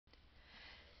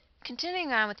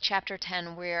Continuing on with Chapter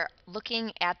 10, we're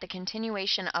looking at the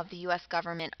continuation of the U.S.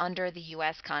 government under the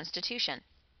U.S. Constitution.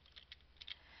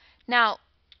 Now,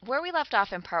 where we left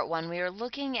off in Part 1, we were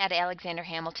looking at Alexander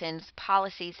Hamilton's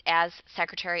policies as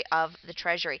Secretary of the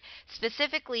Treasury,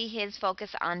 specifically his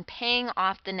focus on paying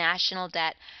off the national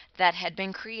debt that had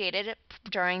been created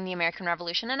during the American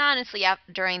Revolution and honestly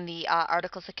during the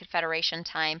Articles of Confederation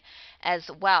time as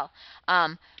well.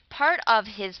 Part of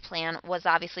his plan was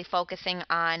obviously focusing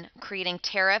on creating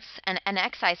tariffs and an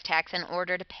excise tax in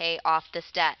order to pay off this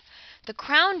debt. The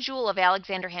crown jewel of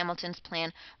Alexander Hamilton's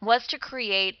plan was to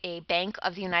create a Bank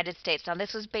of the United States. Now,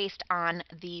 this was based on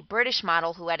the British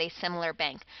model, who had a similar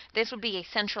bank. This would be a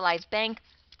centralized bank,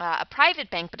 a private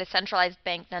bank, but a centralized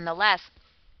bank nonetheless,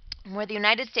 where the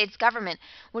United States government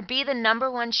would be the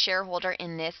 #1 shareholder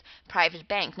in this private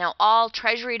bank. Now, all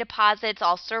treasury deposits,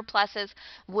 all surpluses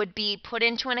would be put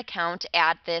into an account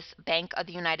at this Bank of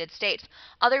the United States.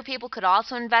 Other people could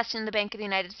also invest in the Bank of the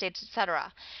United States,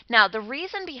 etc. Now, the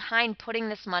reason behind putting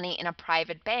this money in a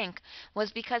private bank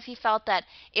was because he felt that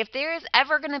if there is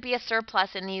ever going to be a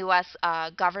surplus in the U.S.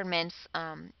 Government's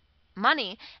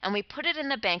money and we put it in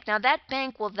the bank, now that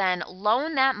bank will then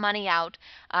loan that money out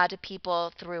to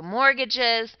people through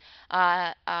mortgages,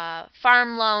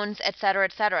 farm loans, etc.,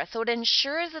 etc. So it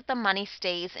ensures that the money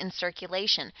stays in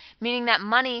circulation, meaning that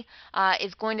money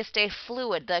is going to stay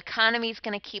fluid. The economy is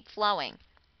going to keep flowing.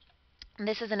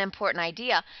 This is an important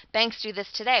idea. Banks do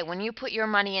this today. When you put your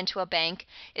money into a bank,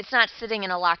 it's not sitting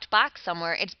in a locked box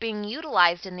somewhere. It's being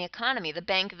utilized in the economy. The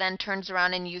bank then turns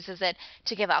around and uses it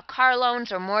to give out car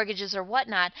loans or mortgages or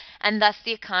whatnot, and thus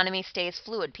the economy stays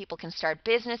fluid. People can start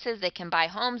businesses, they can buy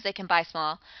homes, they can buy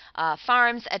small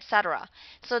farms, etc.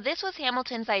 So this was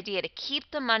Hamilton's idea, to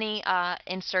keep the money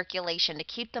in circulation, to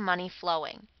keep the money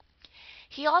flowing.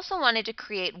 He also wanted to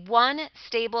create one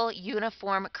stable,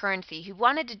 uniform currency. He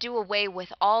wanted to do away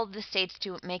with all the states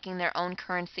making their own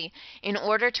currency in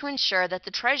order to ensure that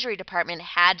the Treasury Department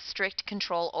had strict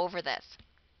control over this.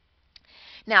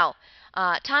 Now,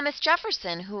 Thomas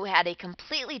Jefferson, who had a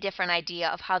completely different idea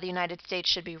of how the United States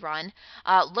should be run,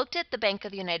 looked at the Bank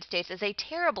of the United States as a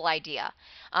terrible idea.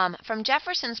 From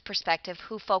Jefferson's perspective,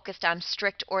 who focused on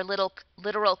strict or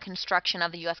literal construction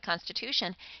of the U.S.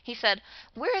 Constitution, he said,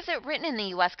 "Where is it written in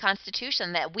the U.S.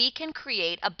 Constitution that we can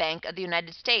create a Bank of the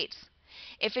United States?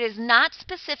 If it is not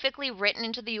specifically written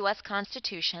into the U.S.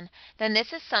 Constitution, then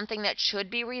this is something that should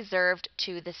be reserved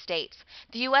to the states.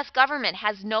 The U.S. government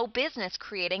has no business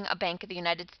creating a Bank of the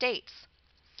United States."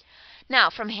 Now,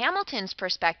 from Hamilton's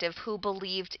perspective, who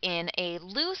believed in a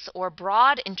loose or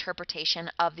broad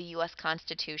interpretation of the U.S.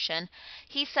 Constitution,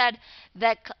 he said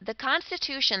that the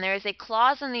Constitution, there is a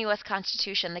clause in the U.S.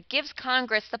 Constitution that gives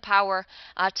Congress the power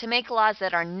to make laws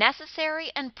that are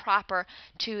necessary and proper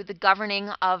to the governing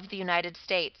of the United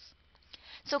States.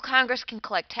 So Congress can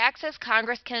collect taxes,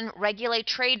 Congress can regulate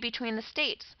trade between the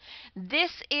states.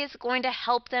 This is going to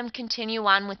help them continue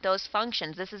on with those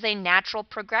functions. This is a natural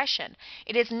progression.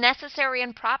 It is necessary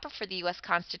and proper for the U.S.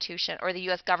 Constitution or the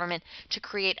U.S. government to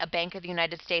create a Bank of the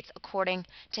United States, according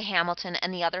to Hamilton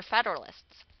and the other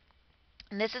Federalists.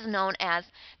 And this is known as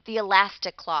the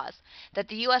elastic clause, that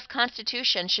the U.S.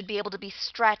 Constitution should be able to be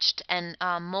stretched and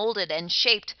molded and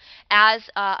shaped as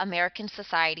American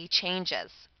society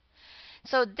changes.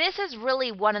 So this is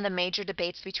really one of the major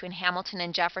debates between Hamilton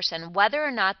and Jefferson, whether or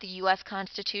not the U.S.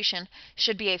 Constitution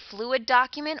should be a fluid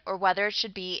document or whether it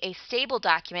should be a stable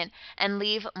document and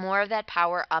leave more of that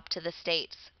power up to the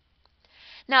states.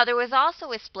 Now, there was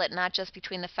also a split not just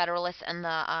between the Federalists and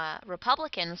the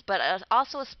Republicans, but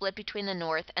also a split between the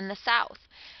North and the South.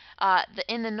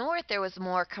 In the North, there was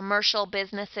more commercial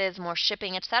businesses, more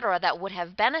shipping, etc., that would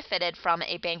have benefited from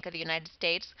a Bank of the United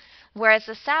States, whereas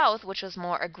the South, which was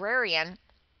more agrarian,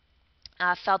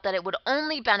 felt that it would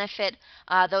only benefit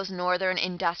those northern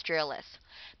industrialists.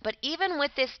 But even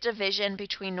with this division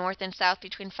between North and South,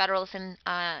 between Federalists and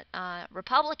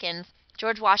Republicans,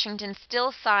 George Washington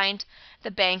still signed the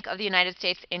Bank of the United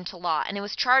States into law, and it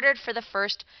was chartered for the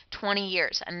first 20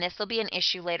 years, and this will be an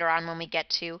issue later on when we get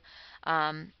to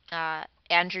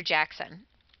Andrew Jackson.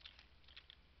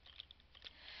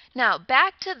 Now,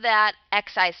 back to that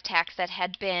excise tax that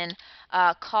had been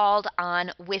called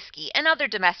on whiskey and other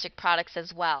domestic products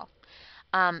as well.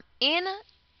 In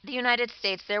the United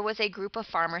States, there was a group of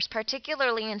farmers,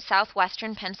 particularly in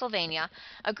southwestern Pennsylvania,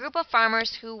 a group of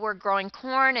farmers who were growing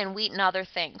corn and wheat and other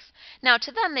things. Now,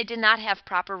 to them, they did not have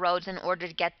proper roads in order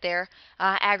to get their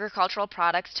agricultural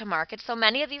products to market, so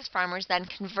many of these farmers then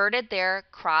converted their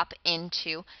crop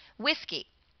into whiskey.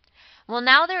 Well,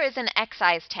 now there is an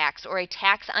excise tax, or a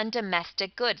tax on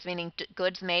domestic goods, meaning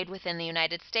goods made within the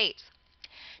United States.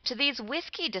 To these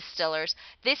whiskey distillers,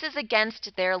 this is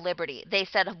against their liberty. They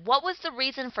said, what was the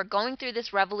reason for going through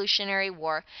this Revolutionary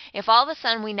War if all of a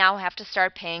sudden we now have to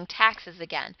start paying taxes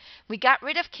again? We got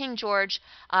rid of King George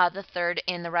the Third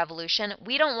in the Revolution.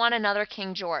 We don't want another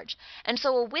King George. And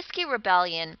so a whiskey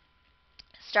rebellion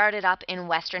started up in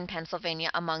western Pennsylvania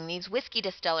among these whiskey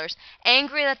distillers,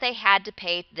 angry that they had to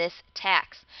pay this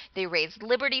tax. They raised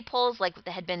liberty poles like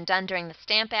had been done during the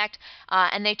Stamp Act,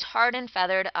 and they tarred and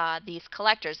feathered these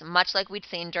collectors, much like we'd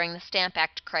seen during the Stamp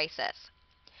Act crisis.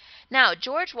 Now,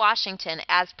 George Washington,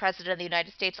 as President of the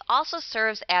United States, also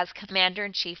serves as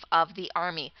Commander-in-Chief of the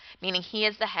Army, meaning he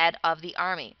is the head of the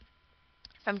Army.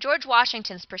 From George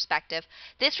Washington's perspective,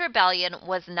 this rebellion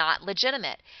was not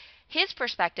legitimate. His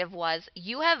perspective was,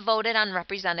 you have voted on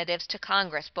representatives to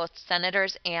Congress, both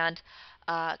senators and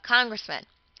congressmen.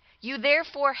 You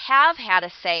therefore have had a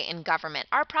say in government.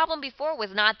 Our problem before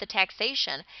was not the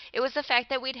taxation. It was the fact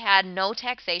that we'd had no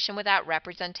taxation without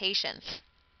representation.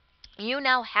 You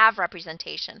now have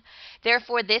representation.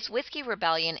 Therefore, this whiskey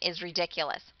rebellion is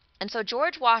ridiculous. And so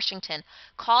George Washington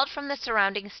called from the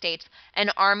surrounding states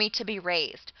an army to be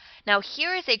raised. Now,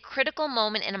 here is a critical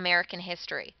moment in American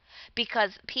history,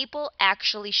 because people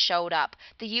actually showed up.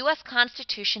 The U.S.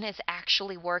 Constitution is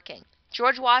actually working.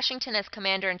 George Washington, as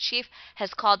Commander-in-Chief,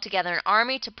 has called together an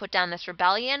army to put down this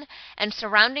rebellion, and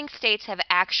surrounding states have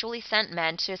actually sent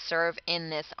men to serve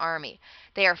in this army.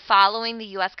 They are following the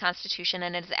U.S. Constitution,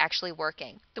 and it is actually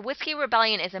working. The Whiskey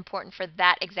Rebellion is important for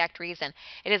that exact reason.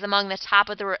 It is among the top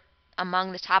of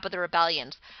the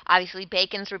rebellions. Obviously,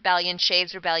 Bacon's Rebellion,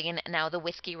 Shays' Rebellion, and now the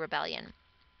Whiskey Rebellion.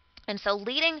 And so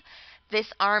leading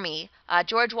this army,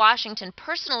 George Washington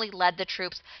personally led the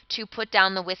troops to put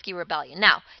down the Whiskey Rebellion.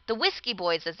 Now, the Whiskey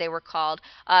Boys, as they were called,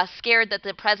 scared that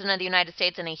the President of the United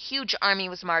States and a huge army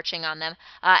was marching on them,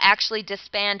 actually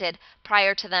disbanded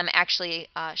prior to them actually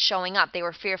showing up. They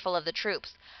were fearful of the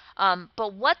troops.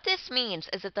 But what this means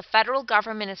is that the federal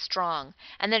government is strong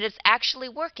and that it's actually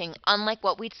working, unlike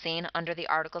what we'd seen under the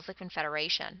Articles of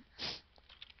Confederation.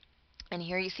 And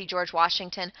here you see George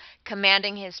Washington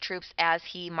commanding his troops as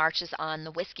he marches on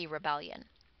the Whiskey Rebellion.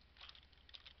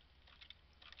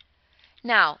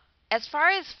 Now, as far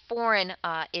as foreign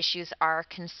issues are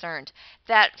concerned,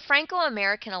 that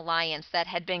Franco-American alliance that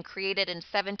had been created in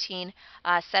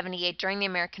 1778 during the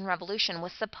American Revolution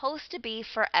was supposed to be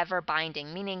forever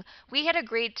binding, meaning we had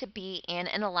agreed to be in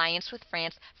an alliance with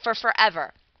France for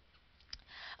forever.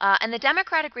 And the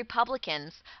Democratic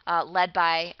Republicans, led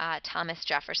by Thomas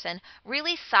Jefferson,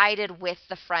 really sided with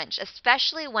the French,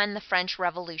 especially when the French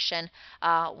Revolution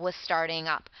was starting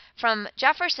up. From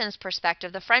Jefferson's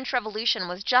perspective, the French Revolution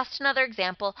was just another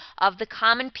example of the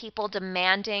common people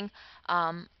demanding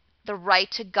the right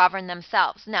to govern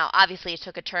themselves. Now, obviously, it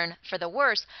took a turn for the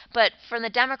worse, but from the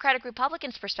Democratic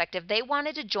Republicans' perspective, they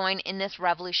wanted to join in this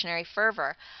revolutionary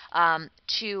fervor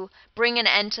to bring an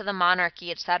end to the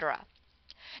monarchy, etc.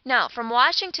 Now, from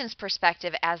Washington's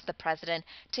perspective as the president,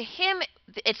 to him,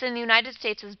 it's in the United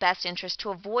States' best interest to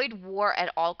avoid war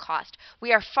at all cost.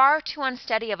 We are far too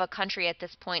unsteady of a country at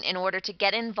this point in order to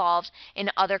get involved in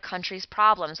other countries'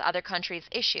 problems, other countries'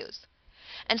 issues.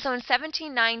 And so in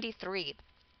 1793,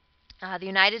 the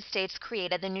United States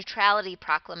created the Neutrality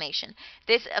Proclamation.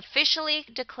 This officially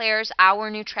declares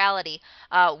our neutrality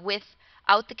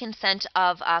without the consent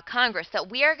of Congress, that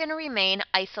we are going to remain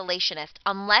isolationist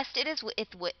unless it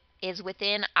is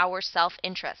within our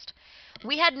self-interest.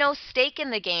 We had no stake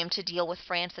in the game to deal with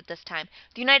France at this time.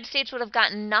 The United States would have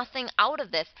gotten nothing out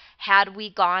of this had we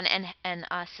gone and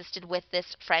assisted with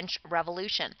this French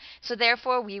Revolution. So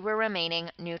therefore, we were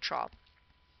remaining neutral.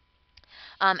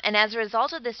 And as a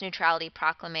result of this Neutrality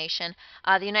Proclamation,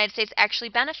 the United States actually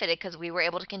benefited because we were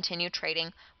able to continue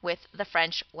trading with the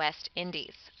French West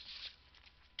Indies.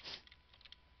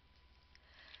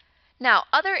 Now,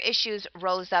 other issues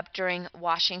rose up during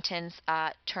Washington's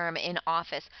term in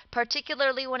office,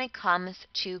 particularly when it comes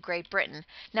to Great Britain.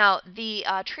 Now, the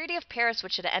Treaty of Paris,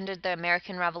 which had ended the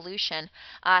American Revolution,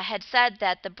 had said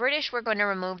that the British were going to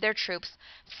remove their troops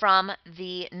from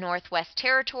the Northwest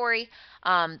Territory,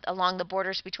 along the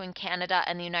borders between Canada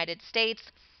and the United States,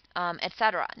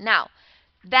 etc. Now,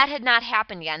 that had not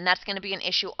happened yet, and that's going to be an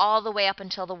issue all the way up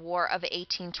until the War of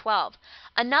 1812.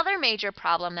 Another major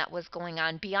problem that was going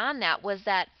on beyond that was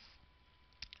that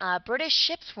British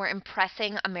ships were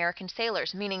impressing American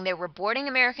sailors, meaning they were boarding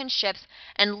American ships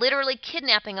and literally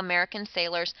kidnapping American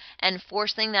sailors and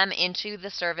forcing them into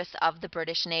the service of the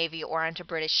British Navy or onto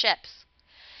British ships.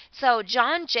 So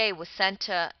John Jay was sent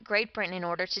to Great Britain in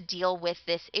order to deal with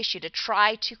this issue, to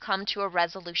try to come to a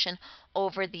resolution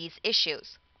over these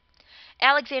issues.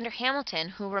 Alexander Hamilton,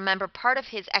 who, remember, part of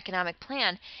his economic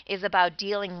plan is about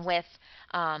dealing with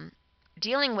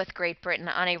Great Britain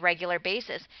on a regular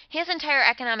basis, his entire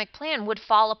economic plan would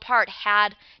fall apart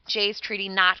had Jay's Treaty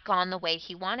not gone the way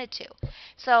he wanted to.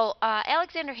 So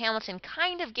Alexander Hamilton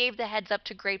kind of gave the heads up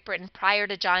to Great Britain prior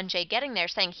to John Jay getting there,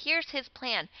 saying, here's his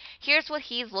plan, here's what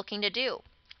he's looking to do.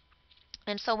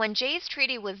 And so when Jay's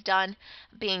Treaty was done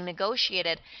being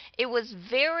negotiated, it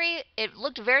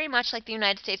looked very much like the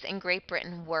United States and Great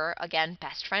Britain were, again,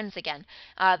 best friends again.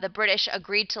 The British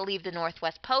agreed to leave the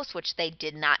Northwest Post, which they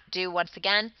did not do once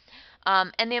again.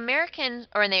 And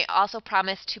they also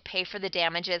promised to pay for the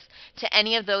damages to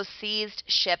any of those seized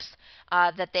ships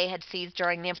that they had seized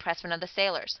during the impressment of the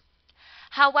sailors.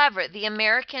 However, the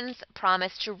Americans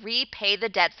promised to repay the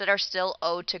debts that are still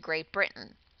owed to Great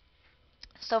Britain.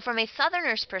 So from a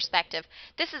Southerner's perspective,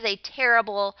 this is a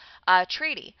terrible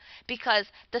treaty, because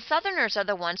the Southerners are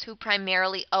the ones who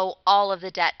primarily owe all of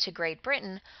the debt to Great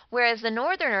Britain, whereas the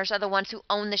Northerners are the ones who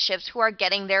own the ships who are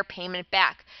getting their payment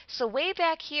back. So way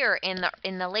back here in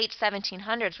the late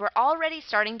 1700s, we're already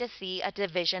starting to see a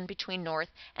division between North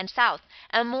and South,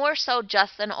 and more so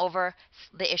just than over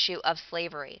the issue of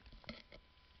slavery.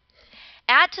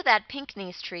 Add to that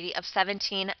Pinckney's Treaty of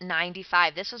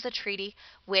 1795. This was a treaty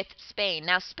with Spain.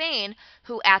 Now, Spain,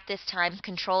 who at this time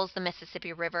controls the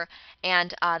Mississippi River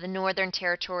and the northern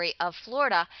territory of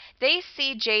Florida, they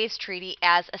see Jay's Treaty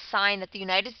as a sign that the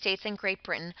United States and Great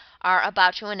Britain are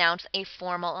about to announce a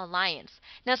formal alliance.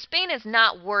 Now, Spain is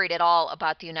not worried at all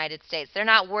about the United States. They're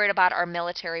not worried about our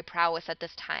military prowess at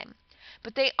this time.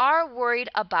 But they are worried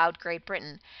about Great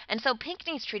Britain. And so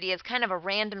Pinckney's Treaty is kind of a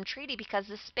random treaty because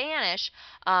the Spanish,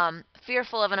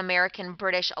 fearful of an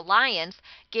American-British alliance,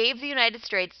 gave the United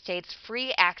States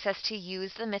free access to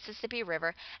use the Mississippi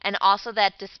River and also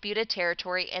that disputed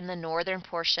territory in the northern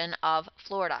portion of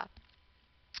Florida.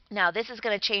 Now, this is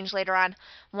going to change later on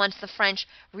once the French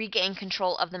regain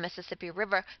control of the Mississippi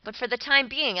River, but for the time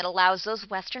being, it allows those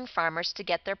western farmers to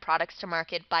get their products to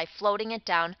market by floating it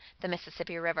down the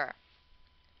Mississippi River.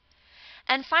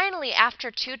 And finally,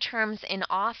 after 2 terms in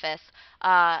office,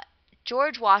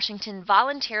 George Washington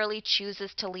voluntarily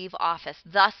chooses to leave office,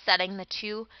 thus setting the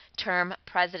 2-term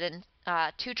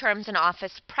in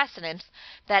office precedents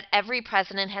that every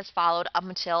president has followed up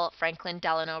until Franklin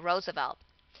Delano Roosevelt.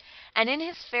 And in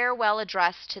his farewell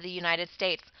address to the United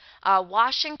States,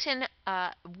 Washington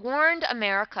warned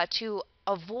America to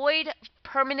avoid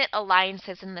permanent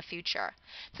alliances in the future,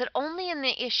 that only in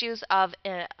the issues of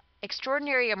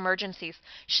extraordinary emergencies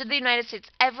should the United States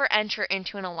ever enter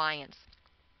into an alliance,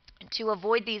 to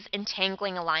avoid these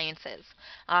entangling alliances,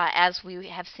 as we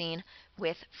have seen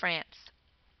with France.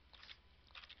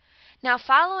 Now,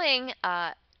 following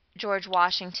George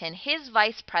Washington, his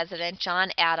vice president, John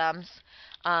Adams,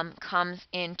 comes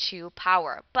into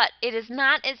power, but it is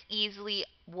not as easily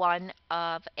one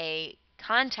of a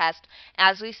contest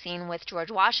as we've seen with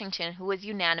George Washington, who was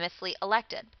unanimously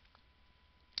elected.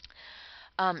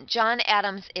 John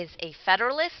Adams is a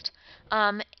Federalist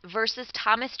versus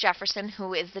Thomas Jefferson,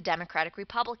 who is the Democratic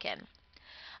Republican.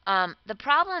 The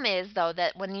problem is, though,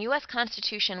 that when the U.S.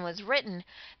 Constitution was written,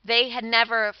 they had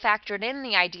never factored in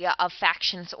the idea of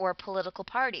factions or political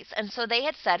parties. And so they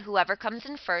had said whoever comes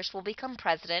in first will become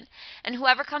president, and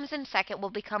whoever comes in second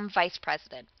will become vice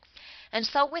president. And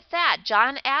so with that,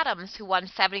 John Adams, who won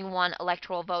 71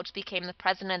 electoral votes, became the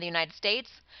President of the United States,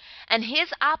 and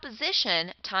his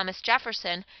opposition, Thomas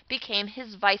Jefferson, became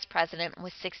his Vice President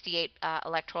with 68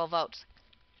 electoral votes.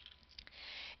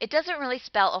 It doesn't really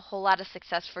spell a whole lot of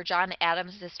success for John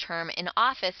Adams this term in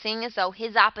office, seeing as though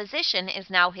his opposition is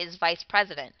now his Vice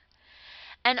President.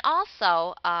 And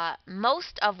also,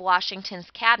 most of Washington's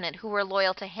cabinet, who were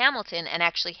loyal to Hamilton and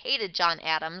actually hated John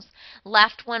Adams,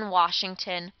 left when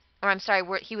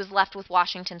he was left with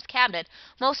Washington's cabinet,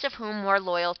 most of whom were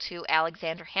loyal to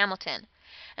Alexander Hamilton.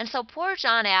 And so poor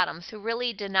John Adams, who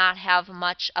really did not have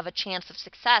much of a chance of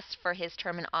success for his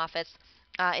term in office,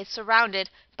 is surrounded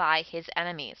by his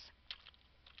enemies.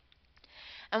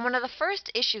 And one of the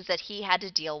first issues that he had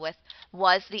to deal with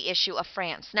was the issue of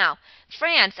France. Now,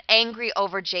 France, angry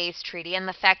over Jay's Treaty and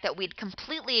the fact that we'd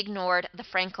completely ignored the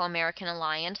Franco-American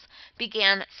alliance,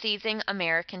 began seizing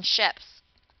American ships.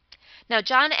 Now,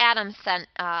 John Adams sent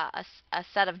a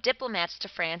set of diplomats to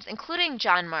France, including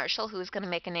John Marshall, who's going to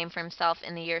make a name for himself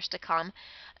in the years to come,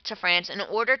 to France in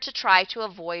order to try to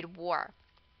avoid war.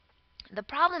 The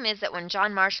problem is that when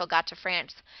John Marshall got to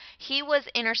France, he was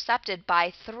intercepted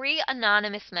by 3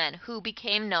 anonymous men who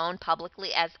became known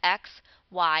publicly as X,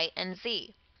 Y, and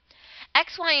Z.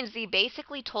 X, Y, and Z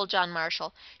basically told John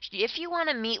Marshall, if you want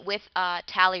to meet with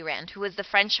Talleyrand, who was the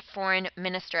French foreign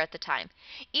minister at the time,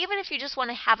 even if you just want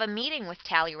to have a meeting with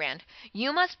Talleyrand,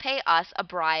 you must pay us a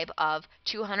bribe of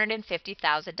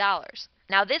 $250,000.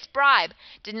 Now, this bribe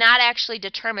did not actually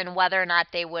determine whether or not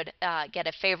they would get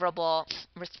a favorable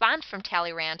response from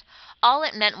Talleyrand. All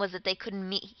it meant was that he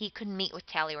couldn't meet with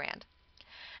Talleyrand.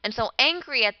 And so,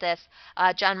 angry at this,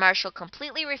 John Marshall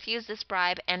completely refused this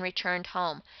bribe and returned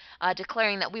home,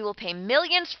 declaring that we will pay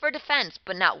millions for defense,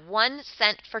 but not 1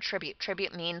 cent for tribute.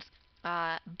 Tribute means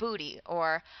booty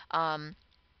or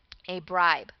a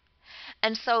bribe.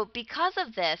 And so, because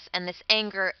of this and this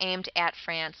anger aimed at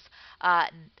France,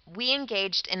 we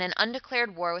engaged in an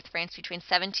undeclared war with France between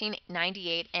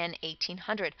 1798 and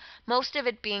 1800, most of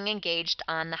it being engaged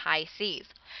on the high seas.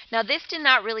 Now, this did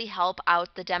not really help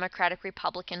out the Democratic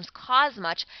Republicans' cause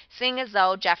much, seeing as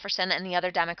though Jefferson and the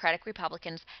other Democratic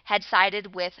Republicans had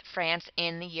sided with France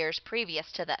in the years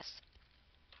previous to this.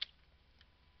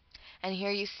 And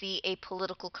here you see a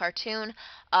political cartoon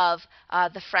of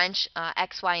the French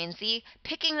X, Y, and Z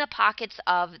picking the pockets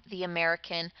of the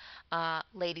American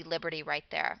Lady Liberty right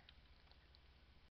there.